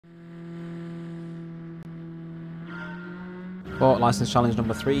For license challenge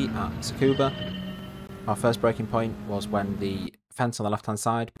number 3 at Tsukuba, our first braking point was when the fence on the left hand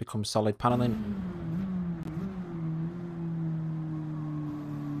side becomes solid panelling.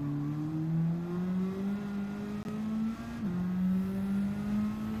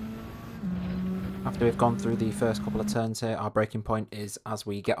 After we've gone through the first couple of turns here, our braking point is as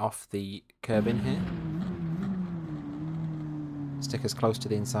we get off the curb in here. Stick as close to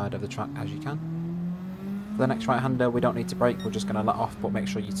the inside of the track as you can. For the next right-hander, we don't need to brake, we're just going to let off, but make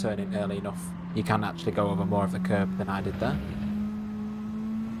sure you turn in early enough. You can actually go over more of the curb than I did there.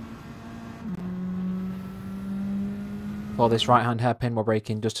 For this right-hand hairpin, we're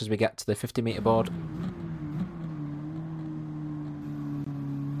braking just as we get to the 50-metre board.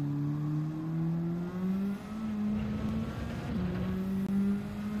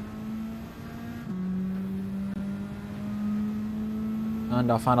 And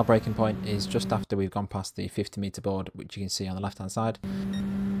our final braking point is just after we've gone past the 50-metre board, which you can see on the left-hand side.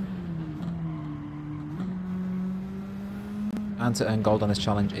 And to earn gold on this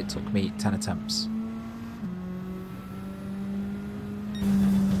challenge, it took me 10 attempts.